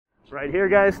Right here,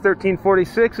 guys,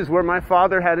 1346 is where my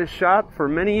father had his shop for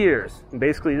many years. And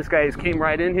basically, this guy came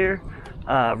right in here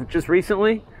just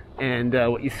recently. And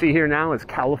what you see here now is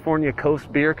California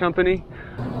Coast Beer Company.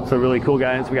 So really cool,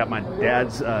 guys. We got my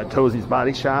dad's Tozzi's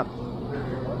Body Shop.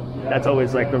 That's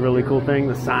always like the really cool thing,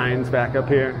 the signs back up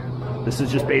here. This is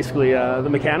just basically the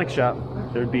mechanic shop.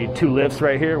 There'd be 2 lifts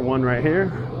right here, 1 right here,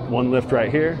 1 lift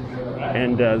right here.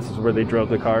 And this is where they drove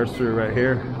the cars through right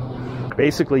here.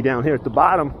 Basically down here at the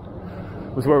bottom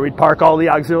was where we'd park all the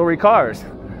auxiliary cars.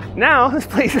 Now, this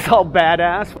place is all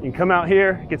badass. You can come out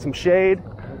here, get some shade.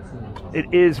 It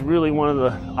is really one of the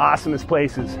awesomest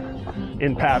places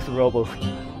in Paso Robles. You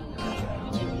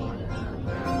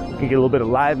can get a little bit of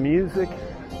live music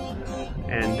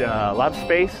and a lot of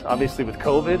space. Obviously with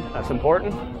COVID, that's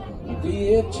important.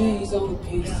 He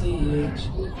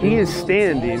is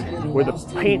standing where the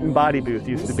paint and body booth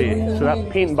used to be. So that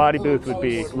paint and body booth would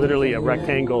be literally a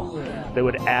rectangle that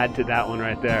would add to that one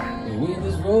right there.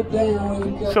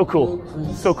 So cool.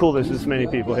 So cool there's this many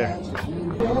people here.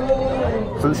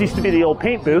 So this used to be the old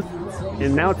paint booth,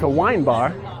 and now it's a wine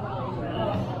bar.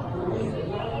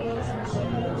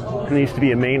 And there used to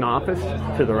be a main office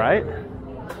to the right.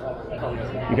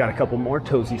 You got a couple more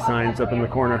Tozzi signs up in the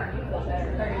corner.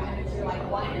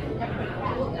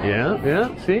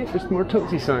 Yeah, see, just more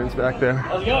Tozzi signs back there.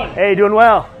 How's it going? Hey, doing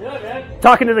well. Good, man.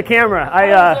 Talking to the camera. I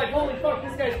was like, holy fuck,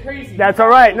 this guy's crazy. That's all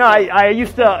right. No,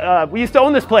 we used to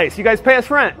own this place. You guys pay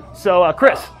us rent. So,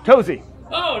 Chris, Tozzi.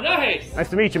 Oh, nice. Nice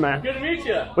to meet you, man. Good to meet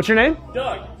you. What's your name?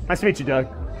 Doug. Nice to meet you, Doug.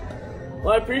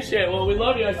 Well, I appreciate it. Well, we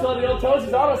love you. I saw the old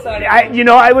Tozzi's auto sign. I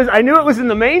knew it was in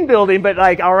the main building, but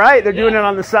like, all right, they're doing it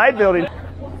on the side building.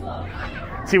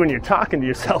 See, when you're talking to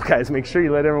yourself, guys, make sure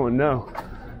you let everyone know.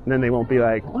 And then they won't be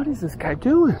like, what is this guy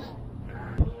doing?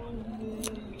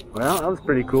 Well, that was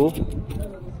pretty cool.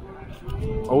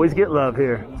 Always get love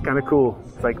here. It's kind of cool.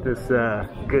 It's like this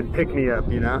good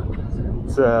pick-me-up, you know?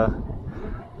 It's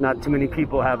not too many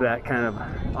people have that kind of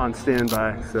on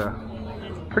standby, so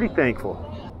pretty thankful.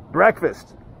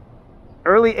 Breakfast.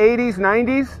 Early 80s,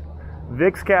 90s,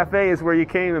 Vic's Cafe is where you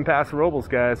came in Paso Robles,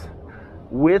 guys.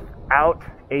 Without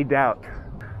a doubt.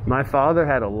 My father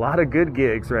had a lot of good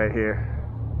gigs right here.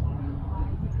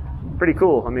 Pretty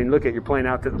cool. I mean, look at, you're playing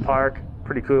out to the park.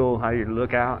 Pretty cool how you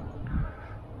look out.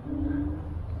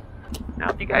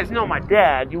 Now, if you guys know my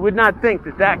dad, you would not think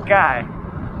that that guy,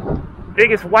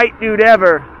 biggest white dude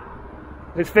ever,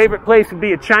 his favorite place would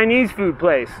be a Chinese food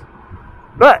place.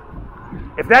 But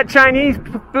if that Chinese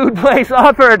food place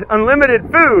offered unlimited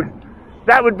food,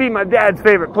 that would be my dad's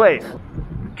favorite place.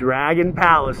 Dragon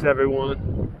Palace,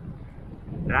 everyone.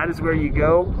 That is where you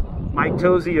go. Mike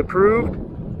Tozzi approved.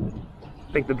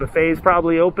 I think the buffet is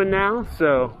probably open now,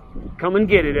 so come and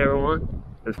get it, everyone.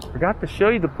 I forgot to show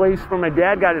you the place where my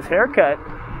dad got his haircut.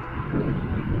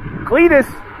 Cletus,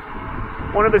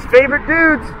 one of his favorite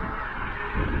dudes.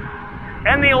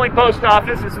 And the only post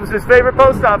office. This was his favorite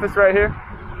post office right here.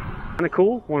 Kind of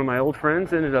cool. One of my old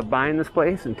friends ended up buying this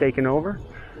place and taking over.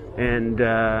 And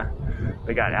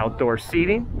they got outdoor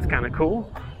seating. It's kind of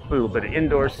cool. A little bit of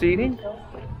indoor seating.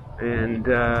 And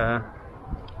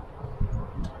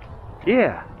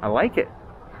yeah, I like it.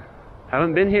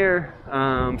 Haven't been here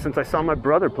since I saw my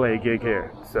brother play a gig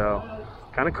here. So,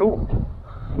 kind of cool.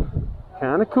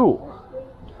 Kind of cool.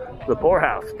 The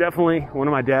Poorhouse, definitely one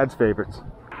of my dad's favorites.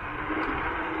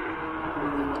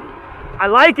 I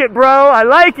like it, bro. I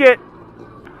like it.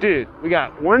 Dude, we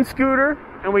got one scooter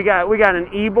and we got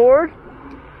an e-board.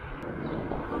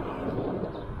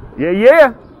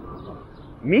 Yeah.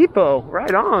 Meepo,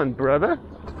 right on, brother.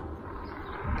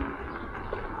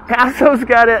 Paso's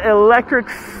got an electric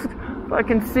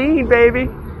fucking scene, baby.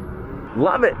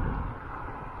 Love it.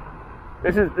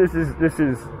 This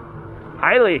is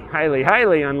highly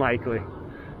unlikely.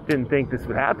 Didn't think this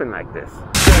would happen like this.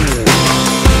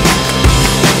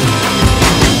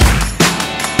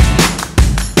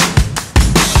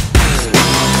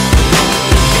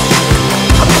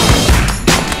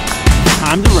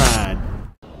 Time to ride.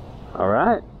 All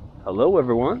right. Hello,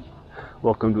 everyone.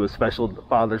 Welcome to a special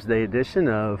Father's Day edition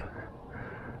of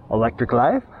Electric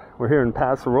Life. We're here in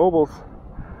Paso Robles.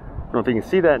 I don't know if you can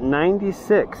see that,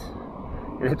 96.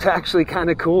 And it's actually kind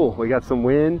of cool. We got some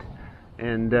wind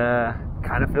and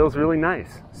kind of feels really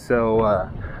nice. So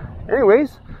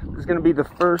anyways, this is going to be the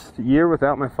first year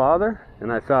without my father.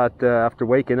 And I thought after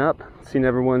waking up, seeing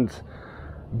everyone's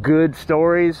good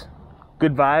stories,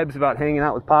 good vibes about hanging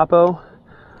out with Papo,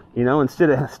 you know,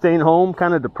 instead of staying home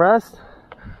kind of depressed,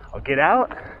 I'll get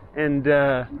out and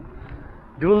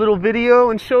do a little video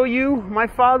and show you my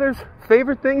father's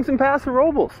favorite things in Paso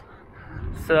Robles.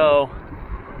 So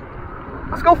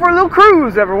let's go for a little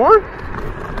cruise, everyone.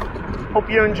 Hope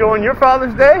you're enjoying your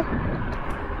Father's Day.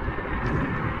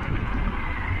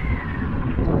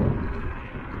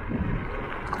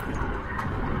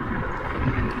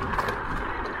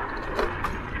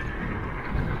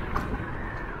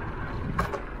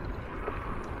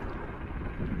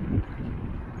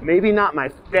 Maybe not my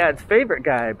dad's favorite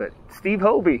guy, but Steve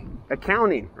Hobie,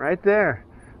 accounting, right there.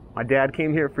 My dad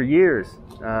came here for years,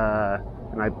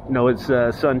 and I know his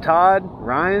son Todd,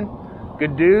 Ryan,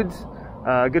 good dudes,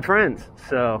 good friends.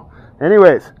 So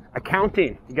anyways,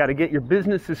 accounting, you got to get your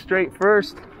businesses straight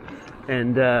first,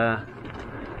 and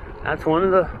that's one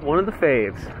of the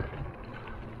faves.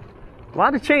 A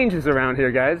lot of changes around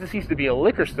here, guys. This used to be a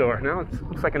liquor store. Now it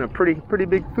looks like a pretty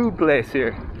big food place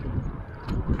here.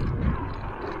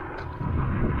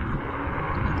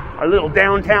 Our little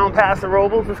downtown Paso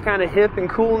Robles is kind of hip and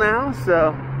cool now,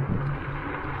 so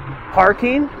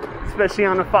parking, especially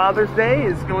on a Father's Day,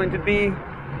 is going to be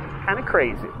kind of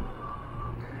crazy.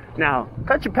 Now,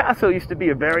 Cacho Paso used to be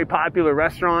a very popular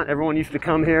restaurant. Everyone used to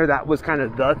come here. That was kind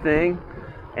of the thing.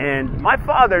 And my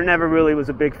father never really was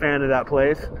a big fan of that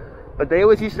place, but they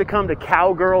always used to come to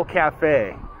Cowgirl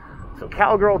Cafe. So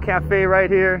Cowgirl Cafe right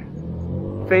here,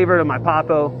 favorite of my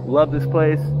papo, love this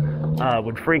place,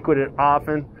 would frequent it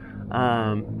often.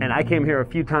 And I came here a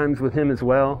few times with him as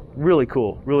well. Really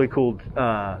cool,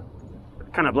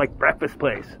 kind of like breakfast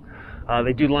place.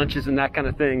 They do lunches and that kind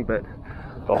of thing, but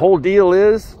the whole deal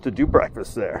is to do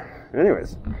breakfast there.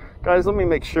 Anyways, guys, let me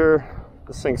make sure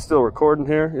this thing's still recording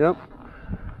here. Yep.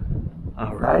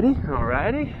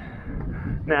 Alrighty.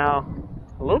 Now,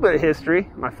 a little bit of history.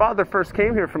 My father first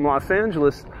came here from Los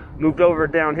Angeles, moved over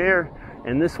down here,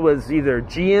 and this was either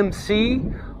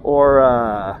GMC or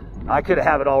I could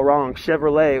have it all wrong,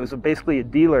 Chevrolet. It was basically a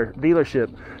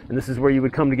dealership, and this is where you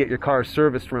would come to get your car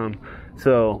serviced from.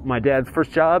 So my dad's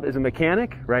first job is a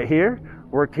mechanic right here.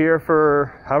 Worked here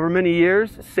for however many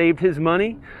years, saved his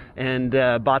money, and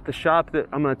bought the shop that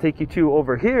I'm going to take you to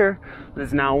over here. That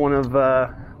is now one of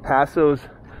Paso's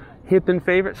hip and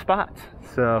favorite spots.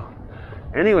 So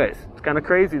anyways, it's kind of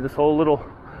crazy, this whole little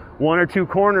one or two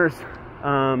corners.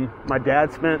 My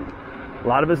dad spent a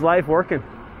lot of his life working.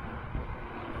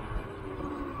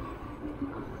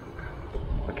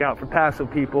 Look out for Paso,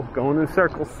 people, going in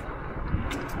circles.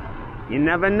 You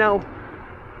never know.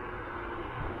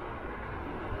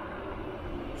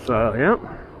 So, yep.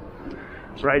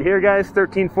 Right here, guys,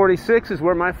 1346 is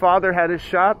where my father had his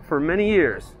shop for many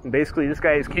years. And basically, this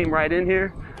guy came right in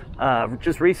here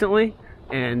just recently.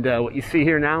 And what you see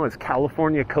here now is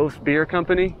California Coast Beer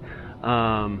Company.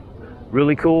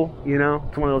 Really cool, you know.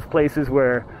 It's one of those places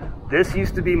where this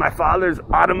used to be my father's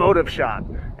automotive shop.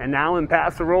 And now in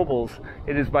Paso Robles,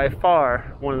 it is by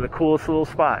far one of the coolest little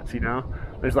spots, you know.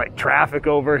 There's like traffic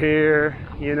over here,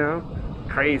 you know.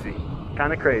 Crazy,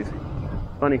 kind of crazy.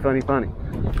 Funny.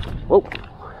 Whoa.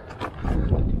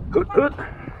 Hoot.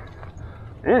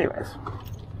 Anyways,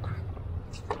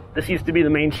 this used to be the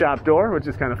main shop door, which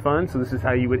is kind of fun. So this is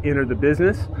how you would enter the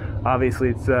business. Obviously,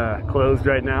 it's closed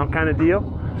right now, kind of deal.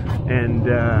 And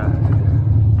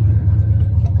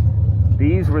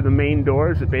these were the main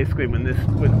doors that basically, when this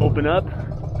would open up,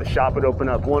 the shop would open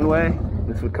up one way,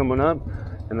 this would come on up,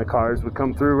 and the cars would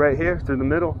come through right here, through the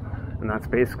middle. And that's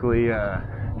basically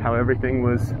how everything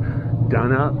was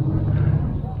done up.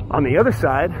 On the other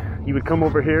side, you would come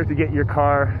over here to get your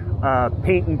car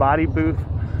paint and body booth,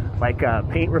 like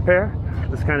paint repair,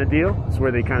 this kind of deal. That's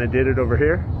where they kind of did it over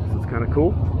here, so it's kind of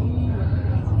cool.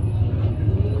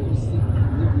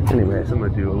 Anyways, I'm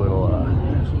gonna do a little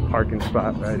parking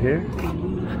spot right here.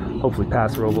 Hopefully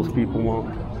Paso Robles people won't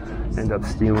end up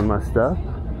stealing my stuff.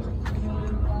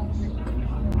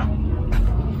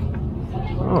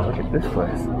 Oh, look at this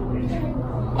place.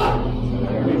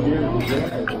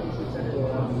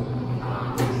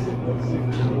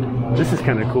 This is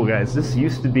kind of cool, guys. This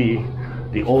used to be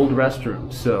the old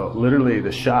restroom. So literally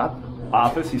the shop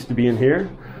office used to be in here,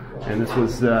 and this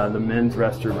was the men's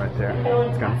restroom right there.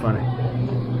 It's kind of funny.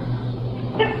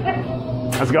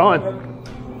 How's it going?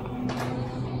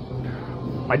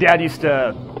 My dad used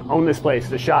to own this place,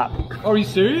 the shop. Oh, are you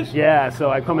serious? Yeah, so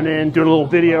I'm coming in, doing a little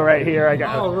video right here. I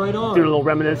got right on. doing a little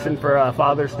reminiscent for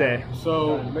Father's Day.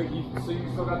 So you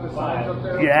still got the signs up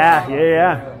there?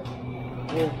 Yeah.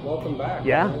 Well, welcome back.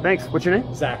 Yeah, thanks. What's your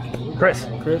name? Zach. Chris,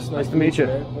 nice to meet you.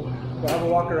 Well, have a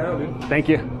walk around, dude. Thank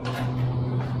you.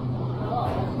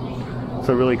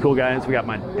 So really cool, guys. We got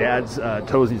my dad's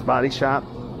Tozzi's Body Shop.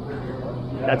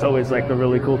 That's always like the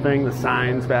really cool thing, the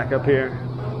signs back up here.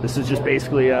 This is just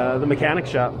basically the mechanic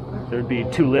shop. There'd be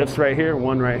two lifts right here,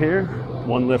 one right here,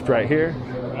 one lift right here,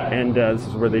 and this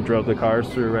is where they drove the cars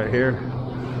through right here.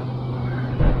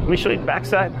 Let me show you the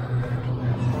backside.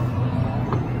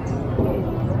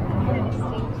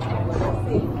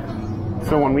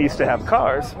 So when we used to have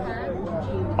cars,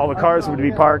 all the cars would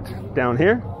be parked down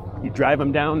here. You drive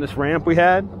them down this ramp we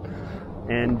had,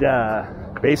 and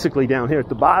basically down here at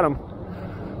the bottom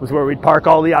was where we'd park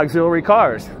all the auxiliary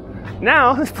cars.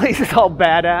 Now this place is all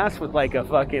badass with like a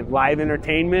fucking live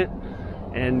entertainment,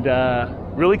 and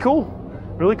really cool,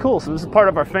 really cool. So this is part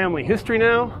of our family history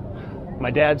now.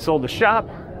 My dad sold the shop.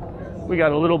 We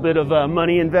got a little bit of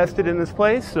money invested in this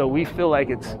place, so we feel like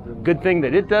it's a good thing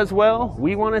that it does well.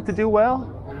 We want it to do well,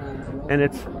 and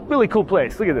it's a really cool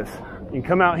place. Look at this. You can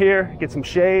come out here, get some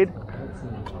shade.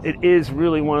 It is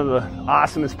really one of the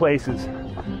awesomest places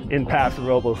in Paso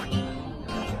Robles. You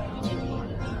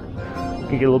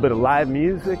can get a little bit of live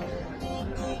music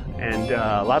and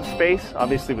a lot of space.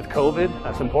 Obviously with COVID,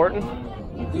 that's important.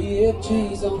 He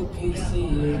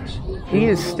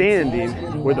is standing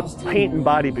where the paint and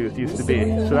body booth used to be.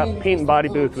 So that paint and body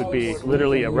booth would be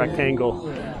literally a rectangle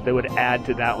that would add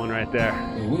to that one right there.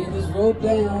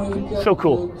 So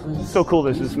cool. So cool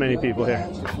there's this many people here.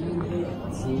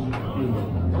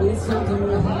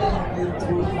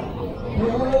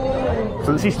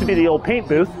 So this used to be the old paint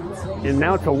booth, and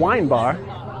now it's a wine bar.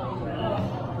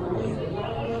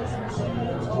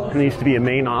 And there used to be a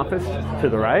main office to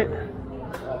the right.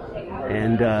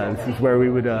 And this is where we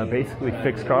would basically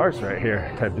fix cars right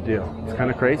here, type of deal. It's kind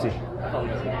of crazy.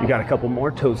 You got a couple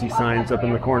more Tozzi signs up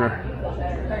in the corner.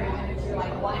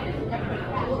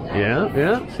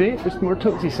 Yeah, see? There's more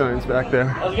Tozzi signs back there.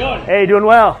 How's it going? Hey, doing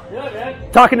well. Good,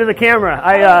 man. Talking to the camera.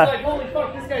 I was like, holy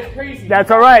fuck, this guy's crazy.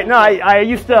 That's all right. No,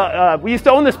 we used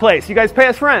to own this place. You guys pay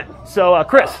us rent. So,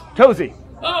 Chris, Tozzi.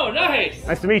 Oh, nice.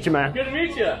 Nice to meet you, man. Good to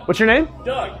meet you. What's your name?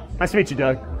 Doug. Nice to meet you,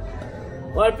 Doug.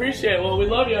 Well, I appreciate it. Well, we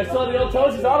love you. I saw the old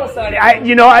Tozzi's auto sign. I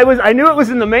knew it was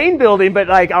in the main building, but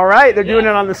like, all right, they're doing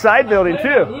it on the side building too.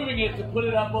 I'm moving it to put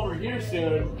it up over here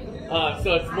soon,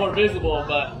 so it's more visible.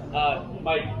 But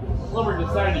my plumber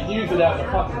decided to use it as a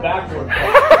fucking backboard.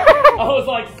 I was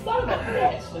like, son of a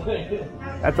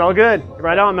bitch. That's all good.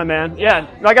 Right on, my man. Yeah,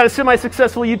 I got a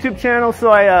semi-successful YouTube channel,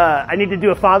 so I need to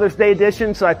do a Father's Day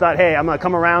edition. So I thought, hey, I'm gonna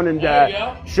come around and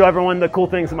show everyone the cool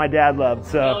things that my dad loved.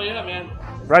 So. Hell yeah, man.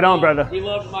 Right on, brother. We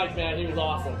loved Mike, man. He was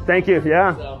awesome. Thank you.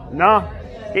 Yeah. So. No,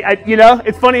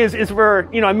 it's funny is we're,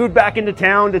 I moved back into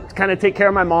town to kind of take care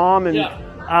of my mom, and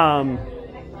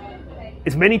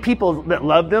as many people that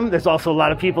loved him, there's also a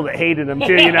lot of people that hated him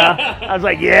too. I was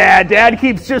like, yeah, Dad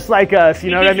keeps just like us.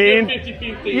 You know what I mean?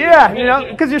 50-50.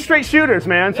 Yeah, because you're straight shooters,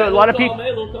 man. So yeah, a lot of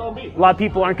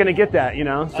people aren't going to get that.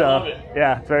 So I love it.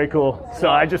 Yeah, it's very cool.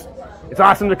 So it's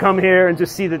awesome to come here and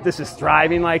just see that this is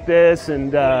thriving like this,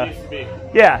 and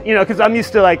yeah, because I'm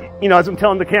used to as I'm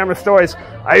telling the camera stories,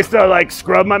 I used to like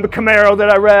scrub my Camaro that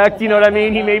I wrecked. You know what I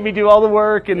mean? He made me do all the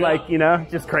work, and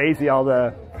just crazy, all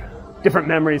the different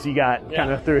memories you got kind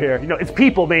of through here. It's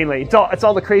people mainly. It's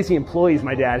all the crazy employees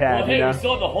my dad had. Well, hey, we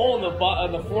still have the hole in the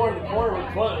floor in the corner where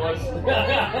the toilet was.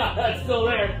 That's still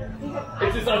there.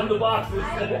 It's just under the boxes.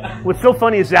 What's so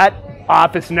funny is that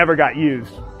office never got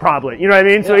used. Probably, you know what I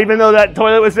mean? So even though that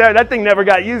toilet was there, that thing never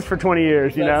got used for 20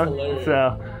 years, That's hilarious.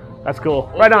 So that's cool.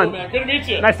 Well, right cool, on. Man. Good to meet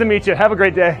you. Nice to meet you. Have a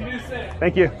great day. You do the same.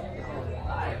 Thank you.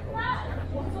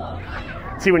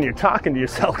 See, when you're talking to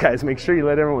yourself, guys, make sure you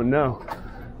let everyone know.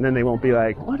 And then they won't be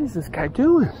like, what is this guy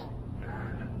doing?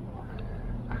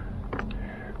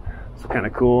 It's kind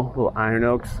of cool. Little Iron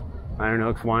Oaks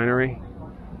Winery.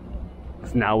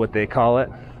 It's now what they call it.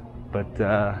 But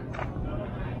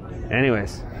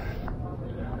anyways.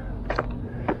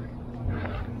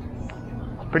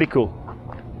 Pretty cool.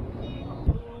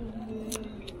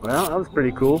 Well, that was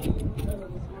pretty cool.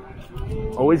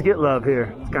 Always get love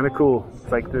here. It's kind of cool. It's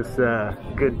like this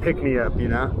good pick-me-up,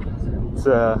 It's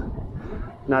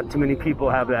not too many people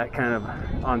have that kind of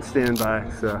on standby,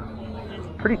 so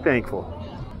pretty thankful.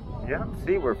 Yeah,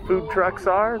 see where food trucks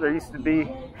are? There used to be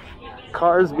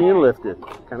cars being lifted.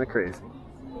 Kind of crazy.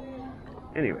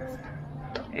 Anyways,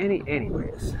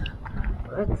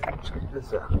 let's check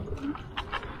this out.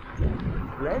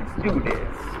 Let's do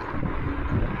this.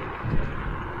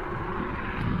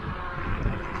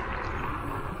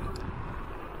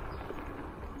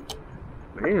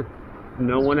 Man,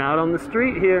 no one out on the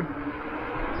street here.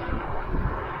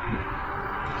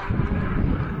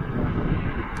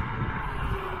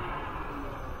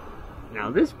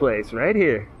 Now this place right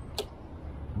here,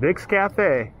 Vic's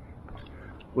Cafe,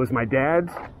 was my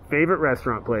dad's favorite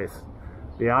restaurant place.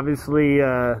 They obviously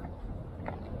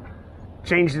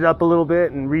changed it up a little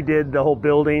bit and redid the whole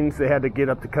buildings. They had to get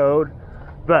up to code.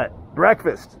 But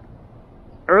breakfast,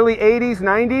 early 80s,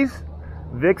 90s,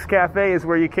 Vic's Cafe is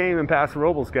where you came in Paso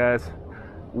Robles, guys.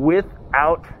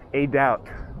 Without a doubt.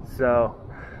 So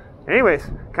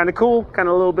anyways, kind of cool, kind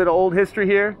of a little bit of old history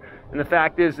here. And the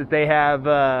fact is that they have,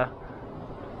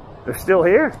 they're still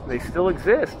here. They still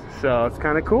exist. So it's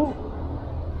kind of cool.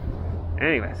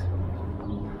 Anyways,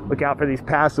 look out for these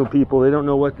Paso people. They don't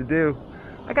know what to do.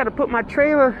 I got to put my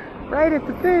trailer right at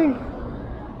the thing.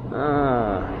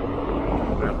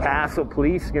 The Paso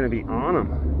police are going to be on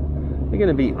them. They're going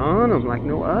to be on them like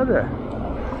no other.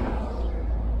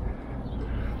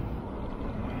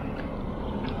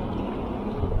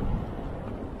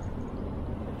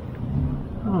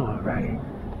 All right.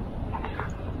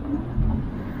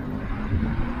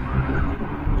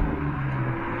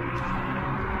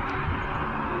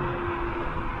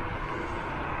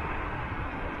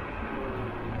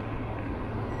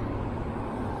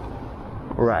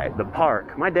 Right, the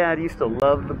park. My dad used to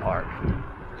love the park.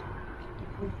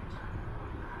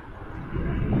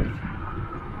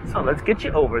 So let's get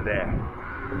you over there.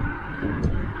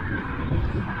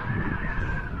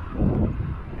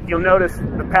 You'll notice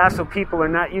the Paso people are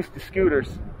not used to scooters.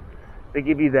 They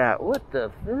give you that, what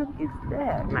the fuck is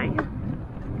that, man?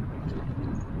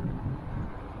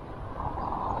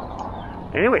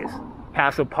 Anyways,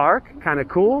 Paso Park, kind of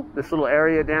cool. This little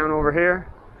area down over here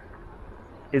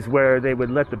is where they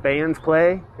would let the bands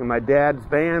play, and my dad's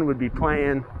band would be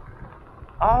playing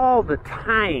all the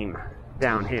time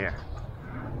down here.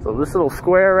 So this little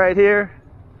square right here,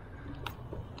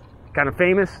 kind of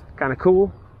famous, kind of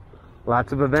cool.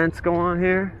 Lots of events go on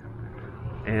here,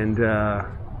 and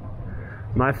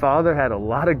my father had a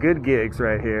lot of good gigs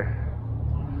right here.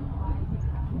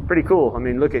 Pretty cool. I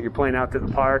mean, look at, you're playing out to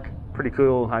the park. Pretty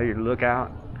cool how you look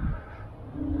out.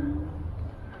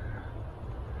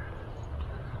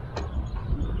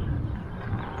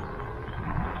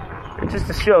 And just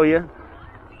to show you,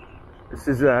 this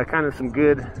is kind of some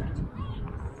good,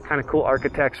 kind of cool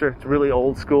architecture. It's really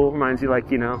old school. Reminds you, like,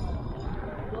 you know,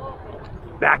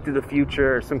 Back to the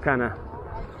Future or some kind of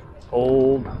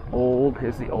old.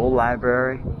 Here's the old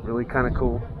library. Really kind of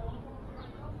cool.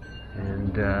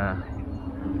 And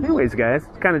anyways, guys,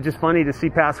 it's kind of just funny to see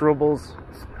Paso Robles,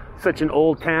 such an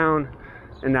old town,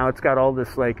 and now it's got all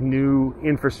this like new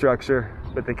infrastructure,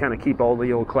 but they kind of keep all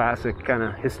the old classic kind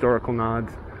of historical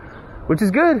nods, which is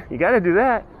good. You got to do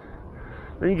that.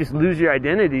 Then you just lose your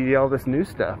identity to all this new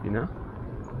stuff, you know?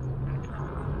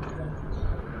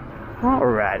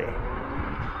 Alrighty.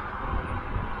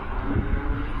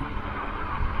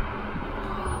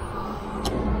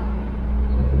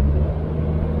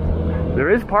 There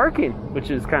is parking,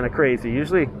 which is kind of crazy.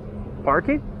 Usually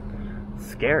parking,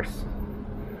 scarce.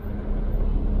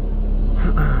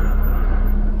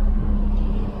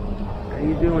 How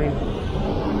you doing?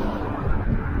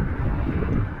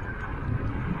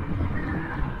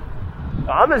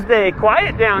 Father's Day,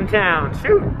 quiet downtown,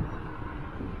 shoot.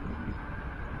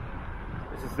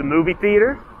 This is the movie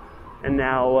theater, and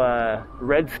now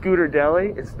Red Scooter Deli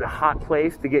is the hot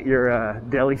place to get your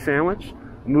deli sandwich.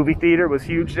 Movie theater was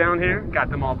huge down here,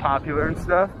 got them all popular and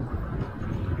stuff.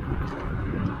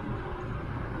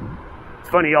 It's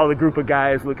funny, all the group of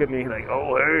guys look at me like,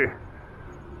 oh, hey.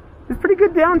 It's pretty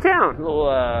good downtown.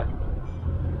 A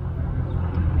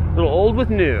little old with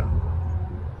new.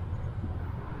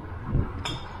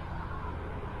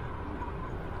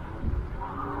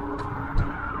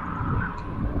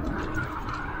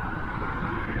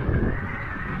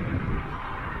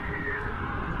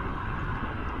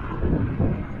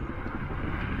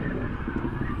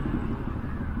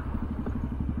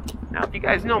 Now, if you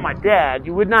guys know my dad,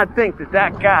 you would not think that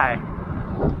that guy,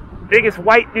 biggest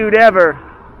white dude ever,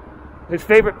 his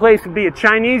favorite place would be a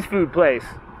Chinese food place.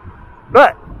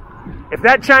 But if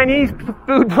that Chinese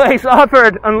food place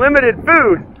offered unlimited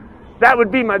food, that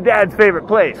would be my dad's favorite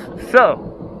place.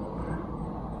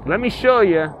 So, let me show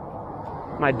you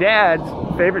my dad's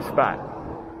favorite spot.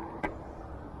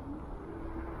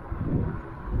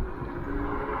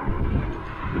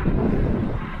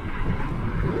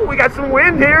 We got some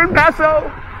wind here in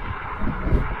Paso.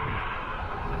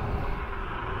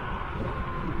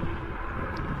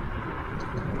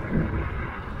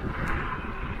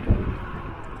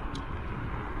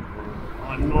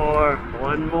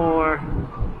 One more.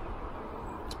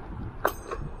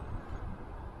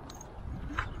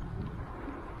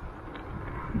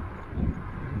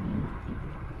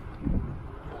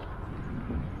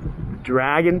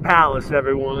 Dragon Palace,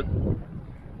 everyone.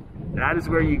 That is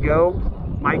where you go.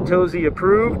 Mike Tozzi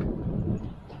approved.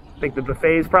 I think the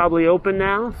buffet is probably open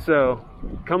now, so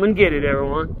come and get it,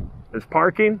 everyone. There's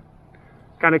parking.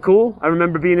 Kind of cool. I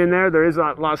remember being in there. There is a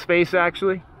lot of space,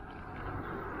 actually.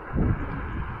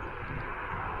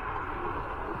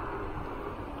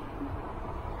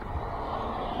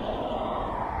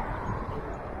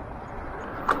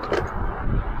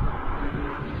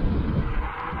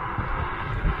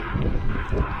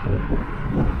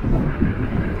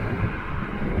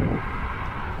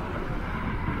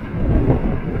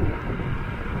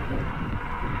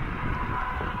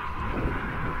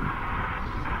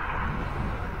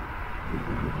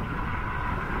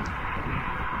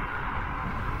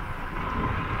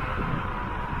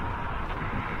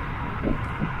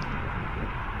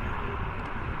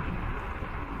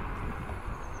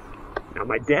 Now,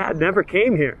 my dad never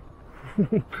came here.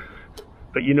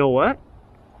 But you know what?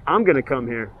 I'm going to come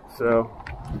here. So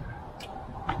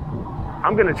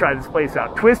I'm going to try this place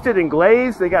out. Twisted and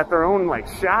Glazed. They got their own like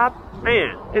shop.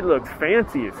 Man, it looks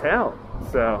fancy as hell.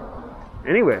 So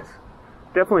anyways,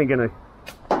 definitely going to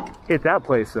hit that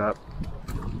place up.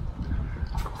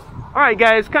 All right,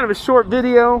 guys, kind of a short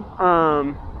video.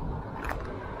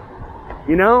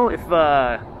 You know, if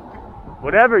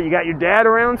whatever, you got your dad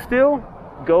around still,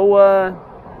 go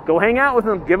hang out with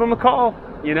him. Give him a call.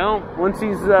 You know, once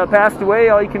he's passed away,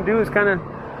 all you can do is kind of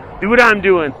do what I'm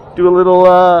doing. Do a little,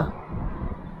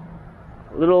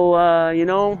 you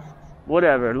know,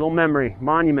 whatever, a little memory,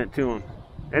 monument to him.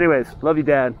 Anyways, love you,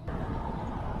 Dad.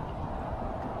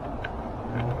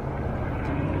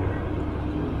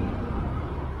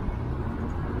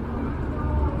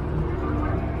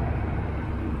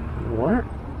 What?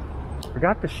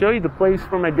 Forgot to show you the place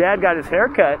where my dad got his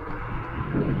haircut.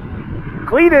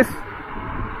 Cletus,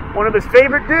 one of his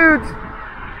favorite dudes.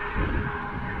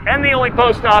 And the only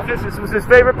post office. This was his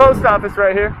favorite post office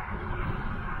right here.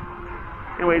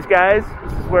 Anyways, guys,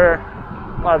 this is where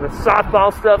a lot of the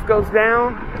softball stuff goes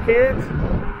down, kids.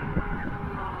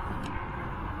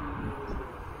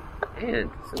 And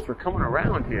since we're coming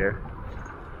around here,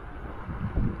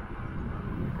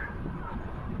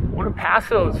 one of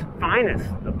Paso's finest,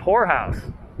 the Poorhouse.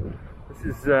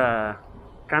 This is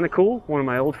kind of cool. One of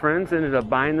my old friends ended up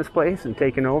buying this place and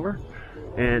taking over.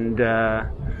 And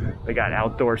they got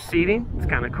outdoor seating. It's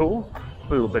kind of cool. A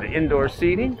little bit of indoor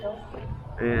seating.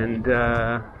 And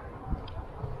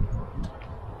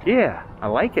yeah, I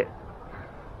like it.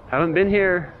 Haven't been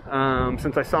here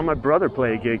since I saw my brother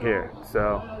play a gig here.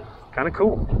 So kind of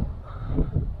cool.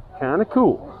 Kind of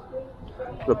cool.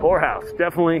 The Poorhouse,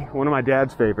 definitely one of my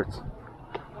dad's favorites.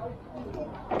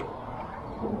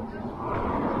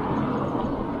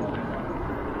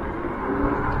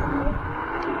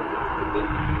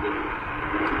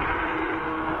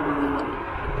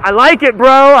 I like it, bro.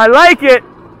 I like it.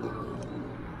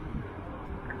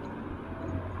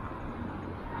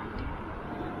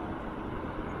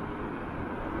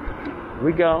 Here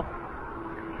we go.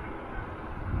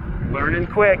 Learning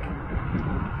quick.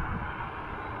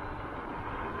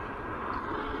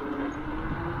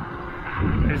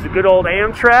 There's a good old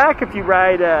Amtrak. If you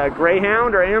ride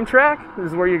Greyhound or Amtrak, this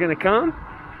is where you're going to come.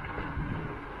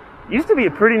 Used to be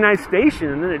a pretty nice station,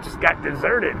 and then it just got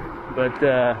deserted. But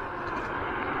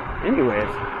anyways.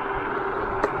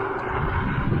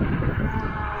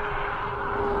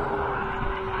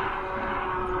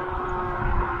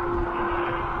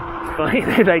 It's funny,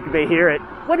 they hear it.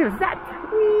 What is that?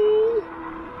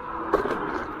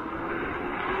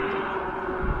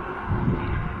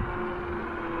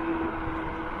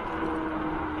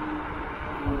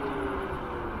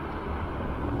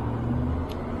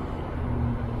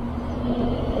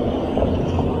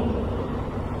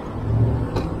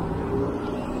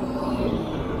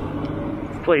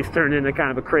 Place turned into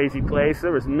kind of a crazy place.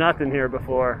 There was nothing here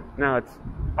before. Now it's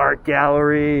art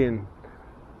gallery, and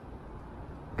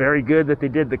very good that they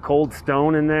did the cold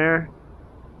stone in there.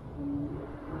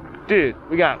 Dude,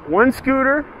 we got one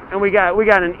scooter and we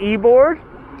got an e-board.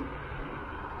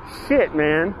 Shit,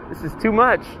 man, this is too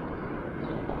much.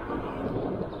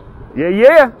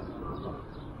 Yeah.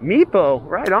 Meepo,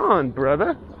 right on,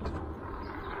 brother.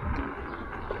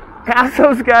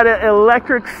 Paso's got an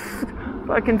electric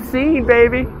fucking scene,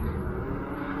 baby.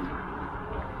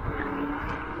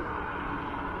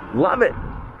 Love it.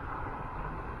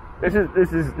 This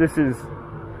is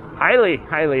highly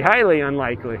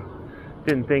unlikely.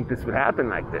 Didn't think this would happen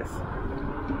like this.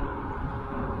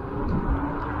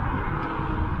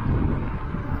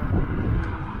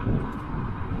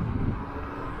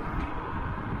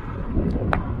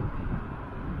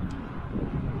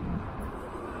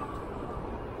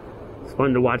 It's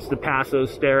fun to watch the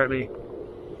Pasos stare at me.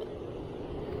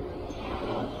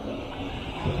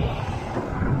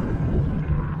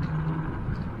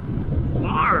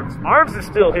 Marv's is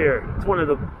still here. It's one of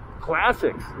the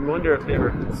classics. I wonder if they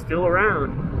were still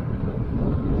around.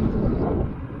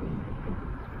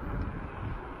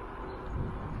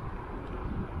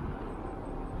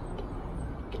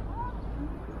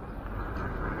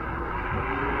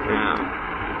 Now,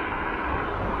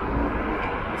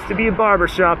 used to be a barber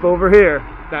shop over here.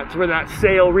 That's where that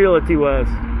Sale Realty was.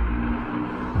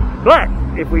 But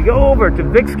if we go over to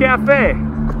Vic's Cafe,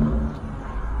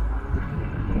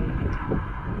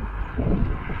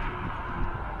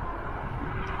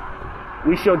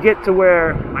 we shall get to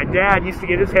where my dad used to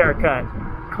get his hair cut.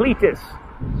 Cletus.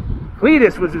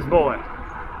 Cletus was his boy.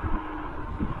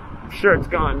 I'm sure it's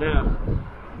gone now.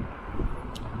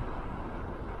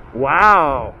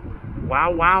 Wow.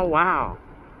 Wow, wow, wow.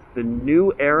 The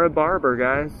New Era Barber,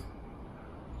 guys.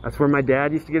 That's where my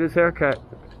dad used to get his hair cut.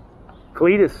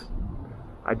 Cletus.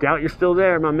 I doubt you're still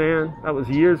there, my man. That was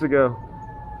years ago.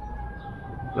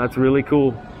 That's really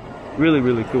cool. Really,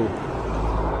 really cool.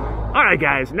 All right,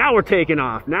 guys. Now we're taking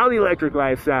off. Now the electric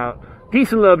life's out.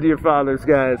 Peace and love to your fathers,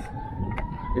 guys.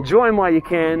 Enjoy them while you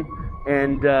can.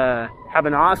 And have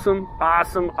an awesome,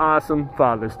 awesome, awesome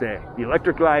Father's Day. The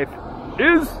electric life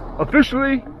is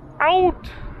officially out.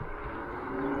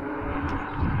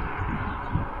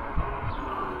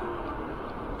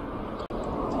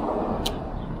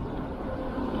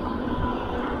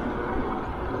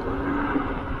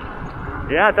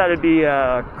 Yeah, I thought it'd be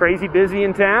crazy busy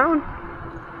in town.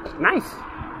 Nice.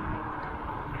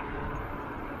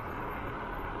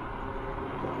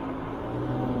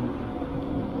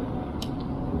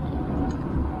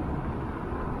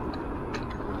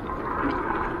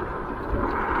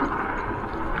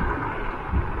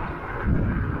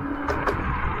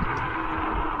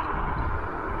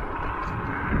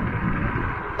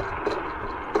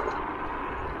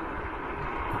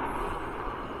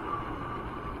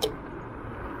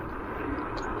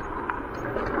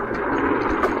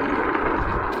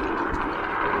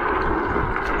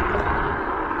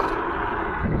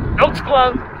 Elks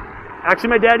Club. Actually,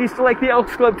 my dad used to like the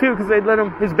Elks Club too because they'd let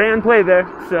his band play there.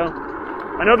 So,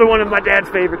 another one of my dad's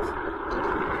favorites.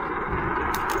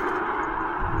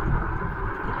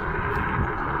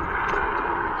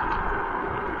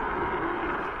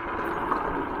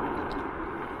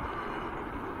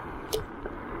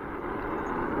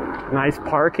 Nice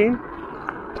parking.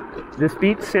 This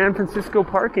beats San Francisco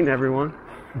parking, everyone.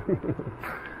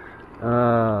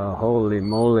 Holy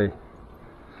moly.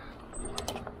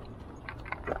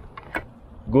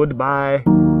 Goodbye.